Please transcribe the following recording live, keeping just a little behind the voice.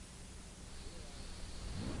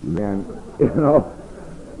And,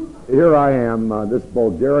 here I am, this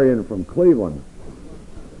Bulgarian from Cleveland.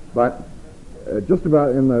 But just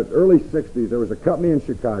about in the early 60s, there was a company in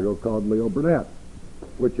Chicago called Leo Burnett,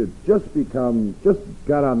 which had just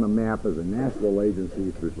got on the map as a national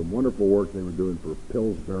agency through some wonderful work they were doing for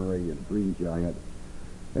Pillsbury and Green Giant.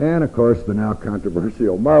 And, of course, the now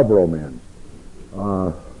controversial Marlboro Man.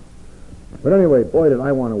 But anyway, boy, did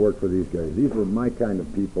I want to work for these guys. These were my kind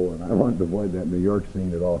of people, and I wanted to avoid that New York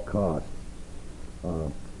scene at all costs.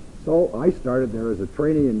 So I started there as a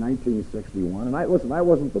trainee in 1961, and I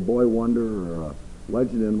wasn't the boy wonder or a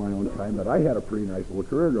legend in my own time, but I had a pretty nice little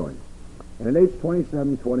career going. And at age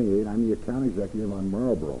 27, 28, I'm the account executive on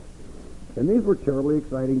Marlboro. And these were terribly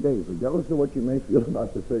exciting days. Regardless of what you may feel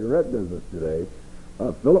about the cigarette business today,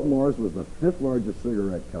 Philip Morris was the fifth largest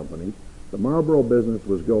cigarette company. The Marlboro business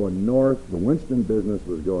was going north. The Winston business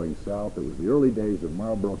was going south. It was the early days of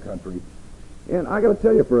Marlboro country. And I got to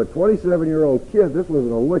tell you, for a 27-year-old kid, this was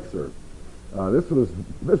an elixir. This was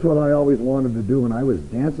what I always wanted to do, and I was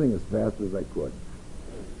dancing as fast as I could.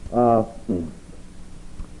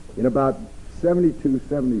 In about 72,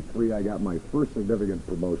 73, I got my first significant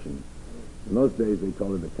promotion. In those days, they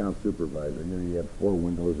called it account supervisor. You had 4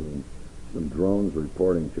 windows and some drones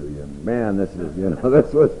reporting to you. And man, this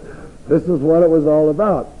is what it was all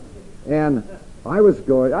about. And I was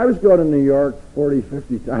going to New York 40,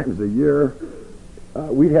 50 times a year.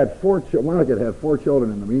 We'd had 4 Monica had 4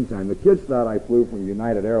 children in the meantime. The kids thought I flew from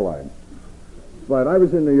United Airlines. But I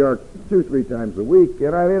was in New York 2, 3 times a week,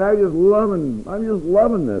 and I'm just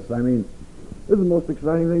loving this. I mean, this is the most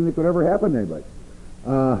exciting thing that could ever happen to anybody.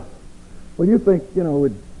 When you think,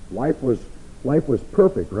 life was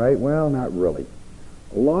perfect, right? Well, not really.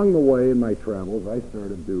 Along the way in my travels, I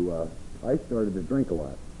started to drink a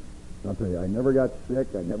lot. I'll tell you, I never got sick,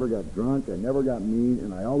 I never got drunk, I never got mean,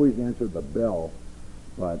 and I always answered the bell.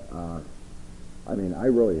 But, I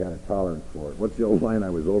really had a tolerance for it. What's the old line? I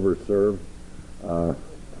was overserved.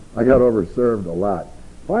 I got overserved a lot.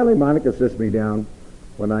 Finally, Monica sits me down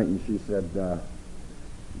one night and she said,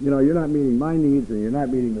 you're not meeting my needs and you're not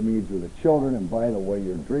meeting the needs of the children, and by the way,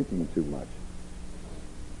 you're drinking too much.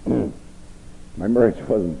 My marriage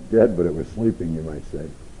wasn't dead, but it was sleeping, you might say.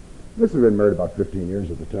 This had been married about 15 years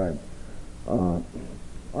at the time.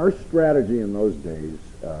 Our strategy in those days,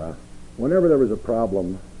 whenever there was a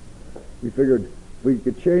problem, we figured if we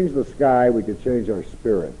could change the sky, we could change our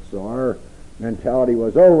spirit. So our mentality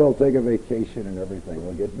was, we'll take a vacation and everything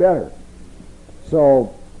will get better.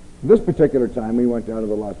 So this particular time, we went down to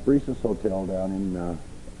the Las Brisas Hotel down in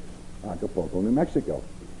Acapulco, New Mexico.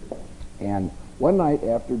 And one night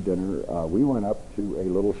after dinner, we went up to a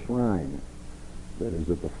little shrine that is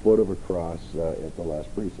at the foot of a cross at the Las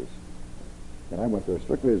Brisas. And I went there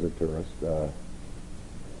strictly as a tourist.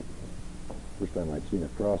 First time I'd seen a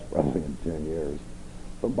cross probably in 10 years.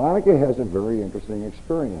 But Monica has a very interesting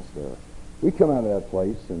experience there. We come out of that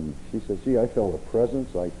place, and she says, gee, I felt a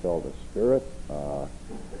presence, I felt a spirit.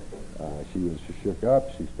 She shook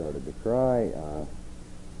up, she started to cry,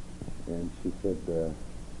 and she said,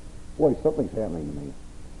 boy, something's happening to me.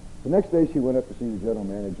 The next day she went up to see the general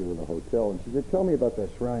manager of the hotel, and she said, tell me about that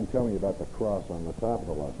shrine, tell me about the cross on the top of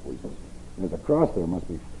the Las Brisas. And there's a cross there, must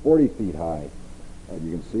be 40 feet high.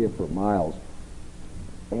 You can see it for miles.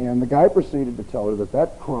 And the guy proceeded to tell her that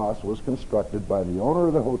that cross was constructed by the owner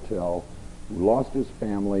of the hotel who lost his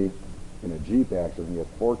family in a Jeep accident. He had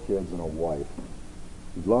 4 kids and a wife.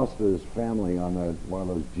 He lost his family on one of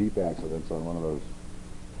those Jeep accidents on one of those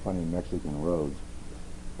funny Mexican roads.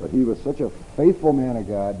 But he was such a faithful man of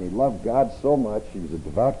God, and he loved God so much, he was a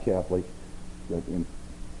devout Catholic, that in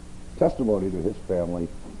testimony to his family,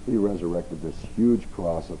 he resurrected this huge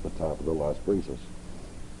cross at the top of the Las Brisas.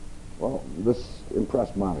 Well, this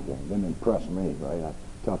impressed Monica. It didn't impress me, right?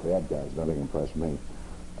 Tough ad guys, nothing impressed me.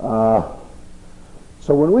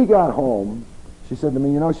 So when we got home, she said to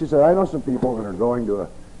me, she said, I know some people that are going to a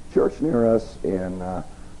church near us, and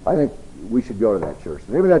I think we should go to that church.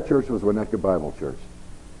 The name of that church was Winnetka Bible Church.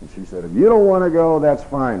 And she said, if you don't want to go, that's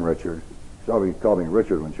fine, Richard. She always called me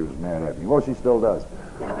Richard when she was mad at me. Well, she still does.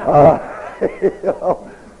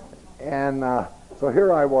 So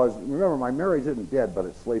here I was. Remember, my marriage isn't dead, but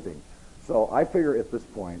it's sleeping. So I figure at this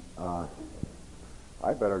point, I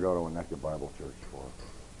better go to Winnetka Bible Church for it.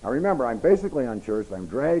 Now remember, I'm basically unchurched. I'm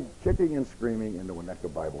dragged kicking and screaming into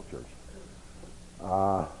Winnetka Bible Church.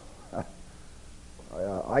 I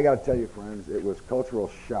got to tell you, friends, it was cultural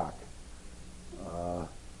shock.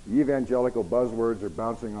 The evangelical buzzwords are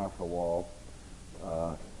bouncing off the wall.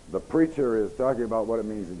 The preacher is talking about what it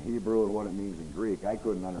means in Hebrew and what it means in Greek. I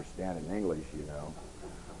couldn't understand in English,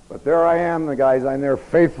 But there I am, the guys. I'm there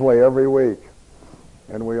faithfully every week.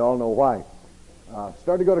 And we all know why.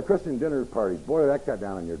 Started to go to Christian dinner parties. Boy, that cut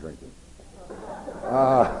down on your drinking.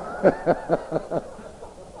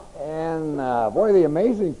 And boy, the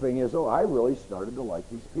amazing thing is, I really started to like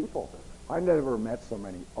these people. I never met so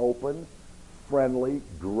many open, friendly,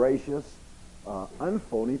 gracious,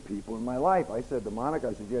 unphony people in my life. I said to Monica,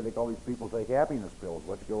 I said, yeah, I think all these people take happiness pills.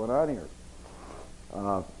 What's going on here?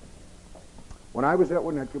 When I was at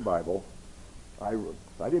Winnetka Bible, I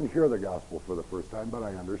didn't hear the gospel for the first time, but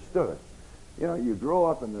I understood it. You know, you grow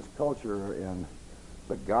up in this culture, and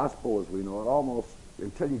the gospel, as we know it, almost,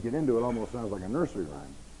 until you get into it, almost sounds like a nursery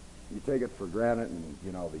rhyme. You take it for granted, and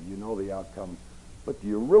you know the outcome, but do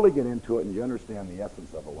you really get into it and you understand the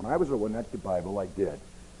essence of it? When I was at Winnetka Bible, I did.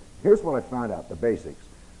 Here's what I found out, the basics.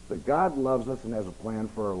 That God loves us and has a plan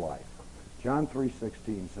for our life. John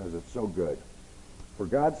 3:16 says it's so good. For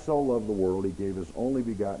God so loved the world, he gave his only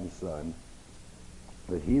begotten Son,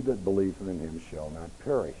 that he that believeth in him shall not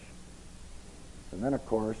perish. And then, of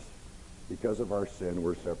course, because of our sin,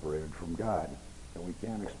 we're separated from God, and we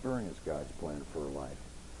can't experience God's plan for our life.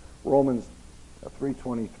 Romans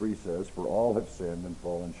 3:23 says, for all have sinned and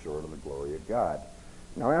fallen short of the glory of God.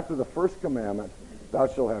 Now, after the first commandment, thou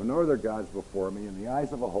shalt have no other gods before me, in the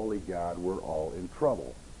eyes of a holy God, we're all in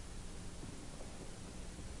trouble.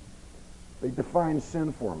 They defined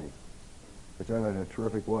sin for me, which I thought in a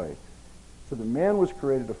terrific way. So the man was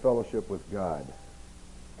created to fellowship with God.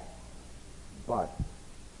 But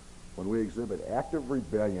when we exhibit active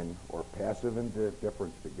rebellion or passive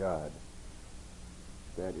indifference to God,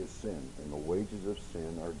 that is sin, and the wages of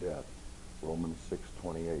sin are death. Romans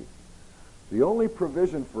 6:28. The only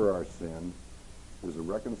provision for our sin is a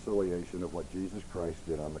reconciliation of what Jesus Christ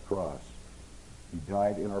did on the cross. He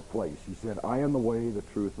died in our place. He said, I am the way, the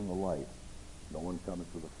truth, and the light. No one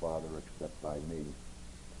cometh to the Father except by me.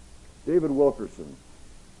 David Wilkerson,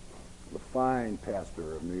 the fine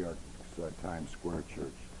pastor of New York's Times Square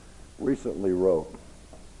Church, recently wrote,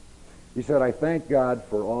 he said, I thank God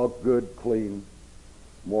for all good, clean,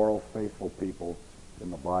 moral, faithful people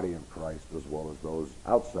in the body of Christ, as well as those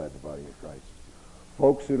outside the body of Christ.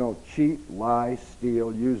 Folks who don't cheat, lie,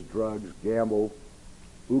 steal, use drugs, gamble,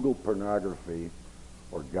 oogle pornography,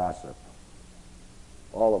 or gossip.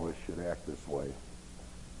 All of us should act this way.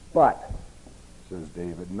 But, says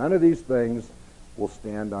David, none of these things will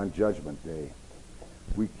stand on Judgment Day.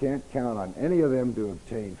 We can't count on any of them to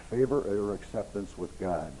obtain favor or acceptance with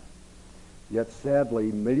God. Yet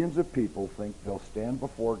sadly, millions of people think they'll stand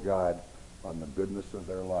before God on the goodness of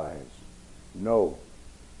their lives. No,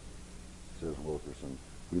 says Wilkerson,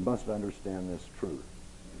 we must understand this truth.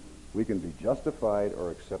 We can be justified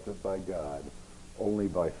or accepted by God only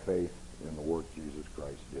by faith in the work Jesus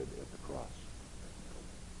Christ did at the cross.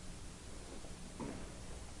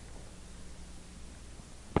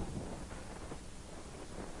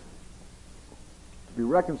 To be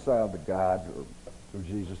reconciled to God or through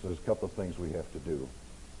Jesus, there's a couple of things we have to do.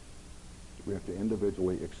 We have to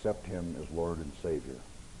individually accept him as Lord and Savior.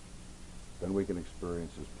 Then we can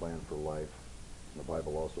experience his plan for life. The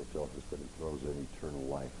Bible also tells us that he throws in eternal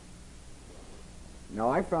life. Now,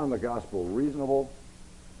 I found the gospel reasonable,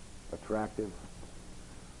 attractive,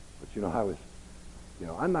 but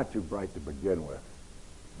I'm not too bright to begin with,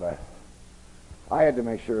 but I had to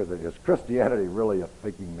make sure that is Christianity really a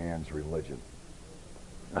thinking man's religion?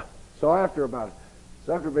 So after being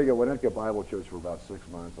at Winnetka Bible Church for about 6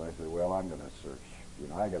 months, I said, well, I'm going to search.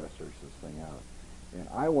 I got to search this thing out. And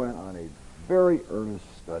I went on a very earnest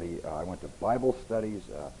study. I went to Bible studies.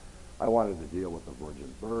 I wanted to deal with the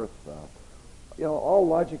virgin birth. All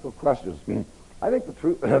logical questions. I think the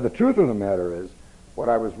truth of the matter is, what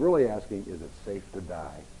I was really asking, is it safe to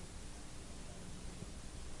die?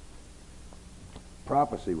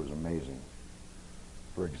 Prophecy was amazing.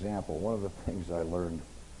 For example, one of the things I learned,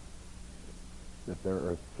 that there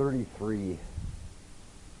are 33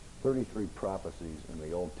 prophecies in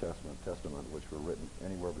the Old Testament which were written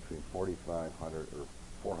anywhere between 4,500 or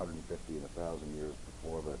 450 and 1,000 years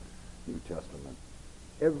before the New Testament.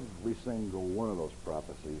 Every single one of those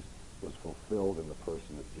prophecies was fulfilled in the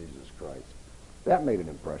person of Jesus Christ. That made an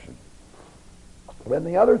impression. Then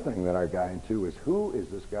the other thing that I got into is, who is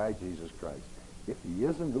this guy, Jesus Christ? If he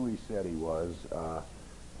isn't who he said he was,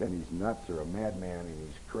 then he's nuts or a madman, and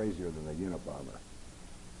he's crazier than the Unabomber.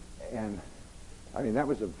 And, that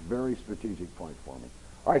was a very strategic point for me.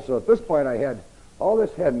 All right, so at this point I had all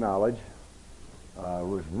this head knowledge,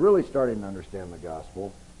 was really starting to understand the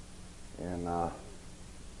gospel, and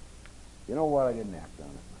you know what? I didn't act on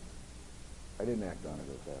it. I didn't act on it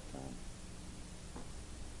at that time.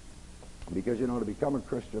 Because, to become a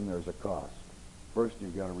Christian, there's a cost. First,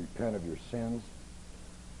 you've got to repent of your sins.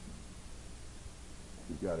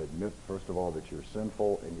 You've got to admit, first of all, that you're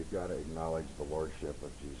sinful, and you've got to acknowledge the lordship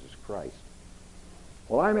of Jesus Christ.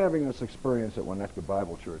 Well, I'm having this experience at Winnetka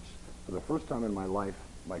Bible Church. For the first time in my life,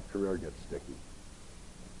 my career gets sticky.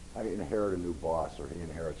 I inherit a new boss, or he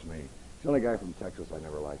inherits me. He's the only guy from Texas I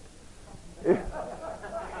never liked.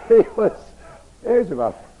 He was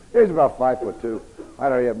about 5'2". I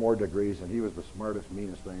don't know, he had more degrees, and he was the smartest,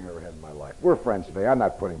 meanest thing I ever had in my life. We're friends today. I'm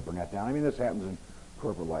not putting Burnett down. I mean, this happens in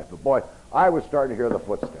corporate life. But boy, I was starting to hear the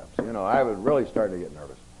footsteps. You know, I was really starting to get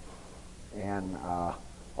nervous. And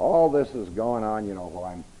all this is going on, you know, while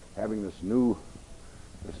I'm having this new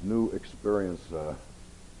experience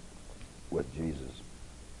with Jesus.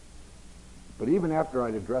 But even after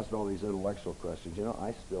I'd addressed all these intellectual questions, you know,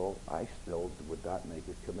 I still would not make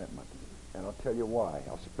a commitment. And I'll tell you why.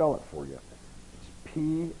 I'll spell it for you. It's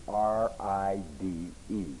P-R-I-D-E.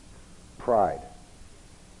 Pride.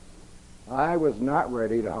 I was not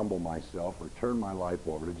ready to humble myself or turn my life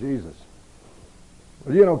over to Jesus.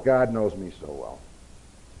 Well, you know, God knows me so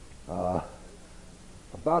well.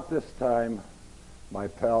 About this time, my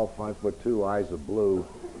pal, 5'2", eyes of blue,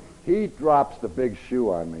 he drops the big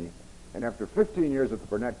shoe on me, and after 15 years at the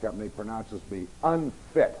Burnett Company, pronounces me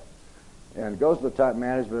unfit, and goes to the top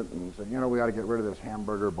management and said, you know, we got to get rid of this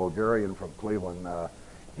hamburger Bulgarian from Cleveland.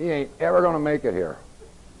 He ain't ever going to make it here.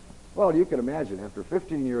 Well, you can imagine, after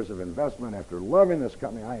 15 years of investment, after loving this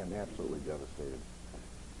company, I am absolutely devastated.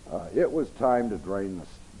 It was time to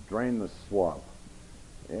drain the swamp.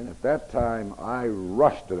 And at that time, I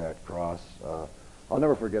rushed to that cross. I'll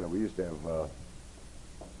never forget it. We used to have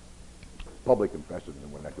public confessions in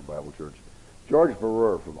Winnetka Bible Church. George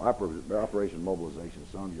Verreur from Operation Mobilization,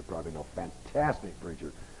 some of you probably know, fantastic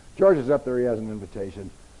preacher. George is up there, he has an invitation.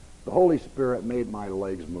 The Holy Spirit made my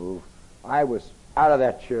legs move. I was out of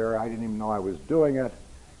that chair, I didn't even know I was doing it,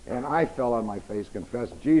 and I fell on my face,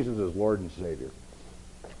 confessed Jesus is Lord and Savior.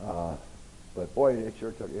 But boy, it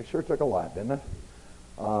sure took a lot, didn't it?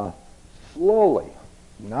 Slowly,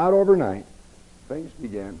 not overnight, things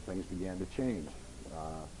began to change.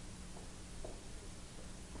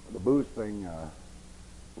 The booze thing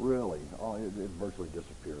really, it virtually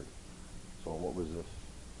disappeared. So what was this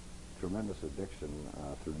tremendous addiction,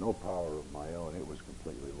 through no power of my own, it was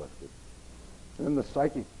completely lifted. And then the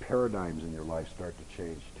psychic paradigms in your life start to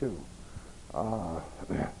change too.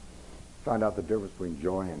 Found out the difference between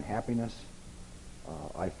joy and happiness.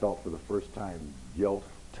 I felt for the first time guilt,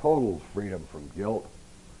 total freedom from guilt.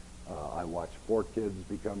 I watched 4 kids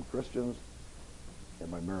become Christians, and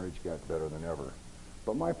my marriage got better than ever.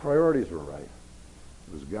 But my priorities were right.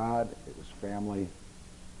 It was God, it was family,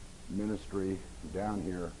 ministry. Down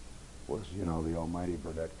here was, you know, the almighty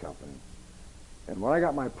Burnett Company. And when I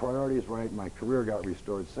got my priorities right, my career got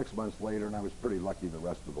restored 6 months later, and I was pretty lucky the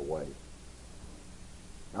rest of the way.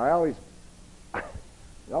 Now, I always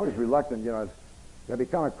reluctant, you know, to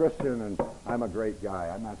become a Christian, and I'm a great guy.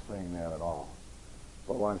 I'm not saying that at all.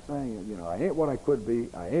 But what I'm saying is, you know, I ain't what I could be,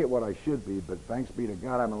 I ain't what I should be, but thanks be to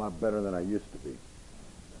God, I'm a lot better than I used to be.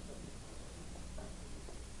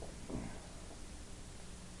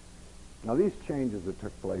 Now, these changes that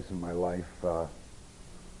took place in my life,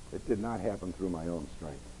 it did not happen through my own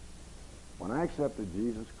strength. When I accepted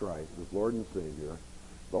Jesus Christ as Lord and Savior,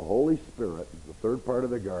 the Holy Spirit, the third part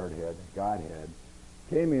of the Godhead,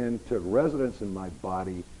 came in, took residence in my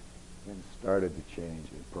body, and started to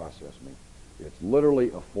change and process me. It's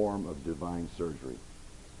literally a form of divine surgery.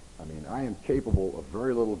 I mean, I am capable of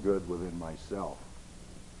very little good within myself.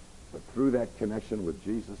 But through that connection with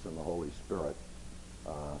Jesus and the Holy Spirit,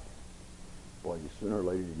 boy, sooner or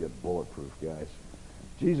later you get bulletproof, guys.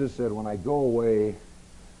 Jesus said, when I go away,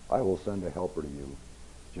 I will send a helper to you.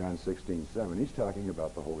 John 16:7. He's talking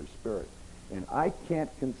about the Holy Spirit. And I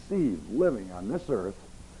can't conceive living on this earth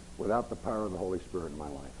without the power of the Holy Spirit in my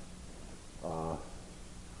life.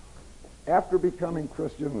 After becoming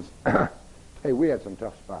Christians, hey, we had some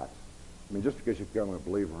tough spots. I mean, just because you become a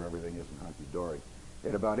believer, everything isn't hunky-dory.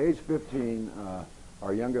 At about age 15,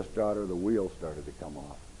 our youngest daughter, the wheels started to come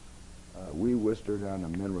off. We whisked her down to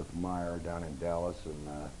Mincheff Meyer down in Dallas, and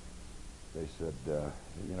they said,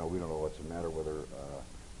 you know, we don't know what's the matter with her.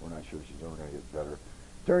 We're not sure she's ever going to get better.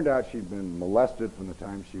 Turned out she'd been molested from the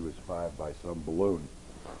time she was 5 by some balloon.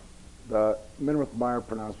 The Mincheff Meyer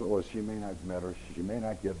pronouncement was, she may not get better, she may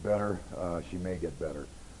not get better, she may get better.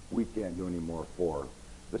 We can't do any more for her.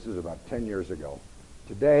 This is about 10 years ago.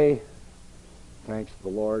 Today, thanks to the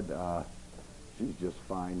Lord, she's just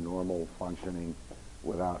fine, normal, functioning,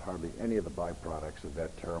 without hardly any of the byproducts of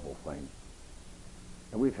that terrible thing.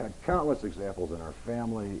 And we've had countless examples in our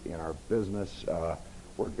family, in our business,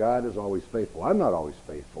 where God is always faithful. I'm not always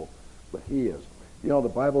faithful, but He is. You know, the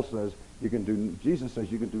Bible says Jesus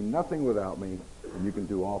says you can do nothing without me, and you can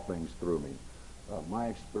do all things through me. My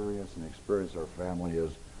experience and the experience of our family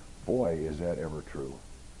is, boy, is that ever true.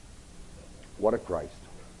 What a Christ.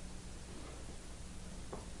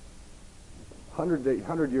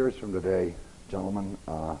 100 years from today, gentlemen,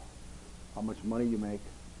 how much money you make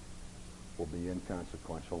will be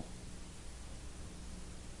inconsequential.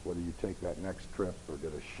 Whether you take that next trip or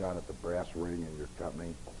get a shot at the brass ring in your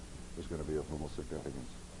company is going to be of little significance.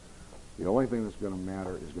 The only thing that's going to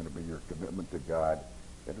matter is going to be your commitment to God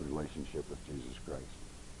and a relationship with Jesus Christ.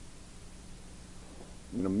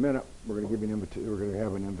 In a minute, we're going to give you we're going to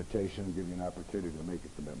have an invitation, give you an opportunity to make a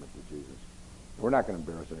commitment to Jesus. We're not going to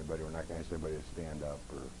embarrass anybody. We're not going to ask anybody to stand up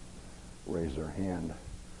or raise their hand.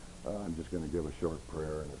 I'm just going to give a short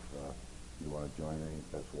prayer, and if you want to join me,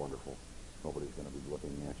 that's wonderful. Nobody's going to be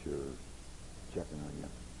looking at you or checking on you.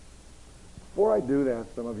 Before I do that,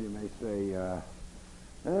 some of you may say,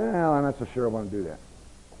 well, I'm not so sure I want to do that.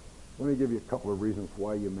 Let me give you a couple of reasons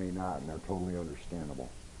why you may not, and they're totally understandable.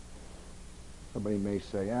 Somebody may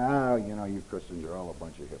say, you know, you Christians are all a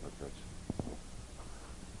bunch of hypocrites.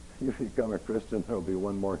 If you become a Christian, there'll be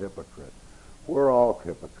one more hypocrite. We're all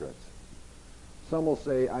hypocrites. Some will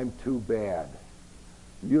say, I'm too bad.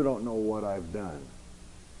 You don't know what I've done.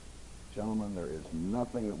 Gentlemen, there is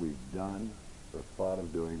nothing that we've done or thought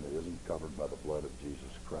of doing that isn't covered by the blood of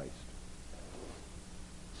Jesus Christ.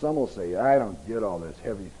 Some will say, I don't get all this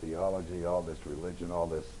heavy theology, all this religion, all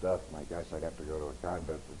this stuff. My gosh, I'd have to go to a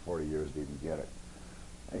convent for 40 years to even get it.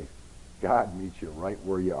 Hey, God meets you right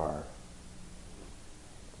where you are.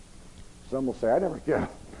 Some will say,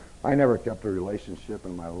 I never kept a relationship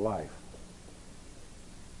in my life.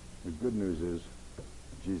 The good news is,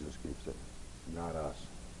 Jesus keeps it, not us.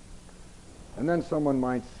 And then someone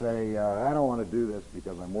might say, I don't want to do this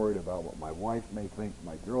because I'm worried about what my wife may think,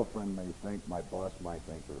 my girlfriend may think, my boss might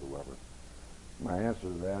think, or whoever. My answer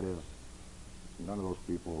to that is, none of those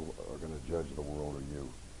people are going to judge the world or you.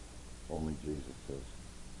 Only Jesus is.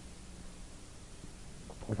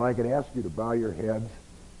 If I could ask you to bow your heads,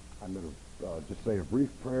 I'm going to just say a brief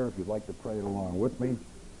prayer. If you'd like to pray it along with me,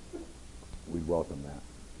 we'd welcome that.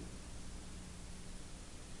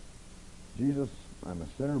 Jesus, I'm a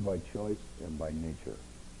sinner by choice and by nature.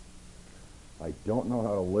 I don't know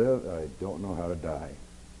how to live, and I don't know how to die.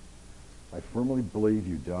 I firmly believe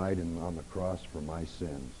you died on the cross for my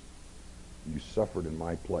sins. You suffered in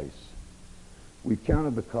my place. We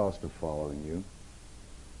counted the cost of following you.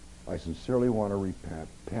 I sincerely want to repent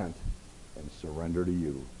and surrender to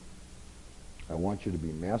you. I want you to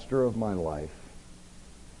be master of my life,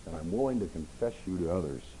 and I'm willing to confess you to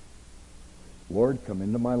others. Lord, come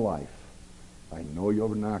into my life. I know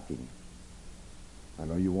you're knocking. I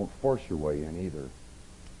know you won't force your way in either.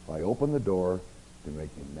 I open the door to make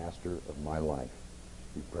you master of my life.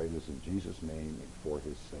 We pray this in Jesus' name and for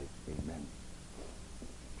his sake. Amen.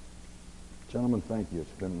 Gentlemen, thank you.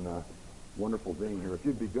 It's been wonderful being here. If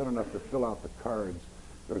you'd be good enough to fill out the cards,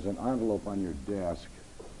 there's an envelope on your desk,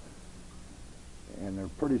 and they're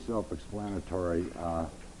pretty self-explanatory.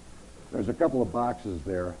 There's a couple of boxes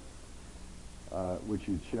there which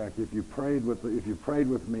you check. If you prayed with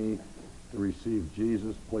me to receive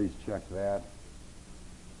Jesus, please check that.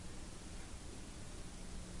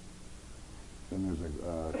 Then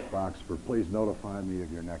there's a box for please notify me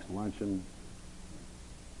of your next luncheon.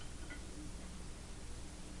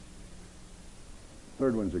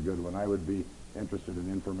 Third one's a good one. I would be interested in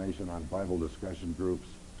information on Bible discussion groups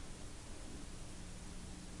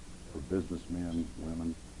for businessmen,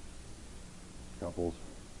 women, couples.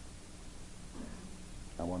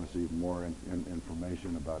 I want to see more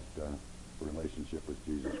information about the relationship with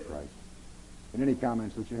Jesus Christ. And any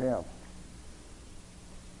comments that you have.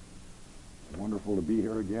 It's wonderful to be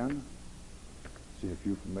here again. See a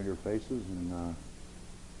few familiar faces, and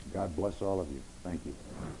God bless all of you. Thank you.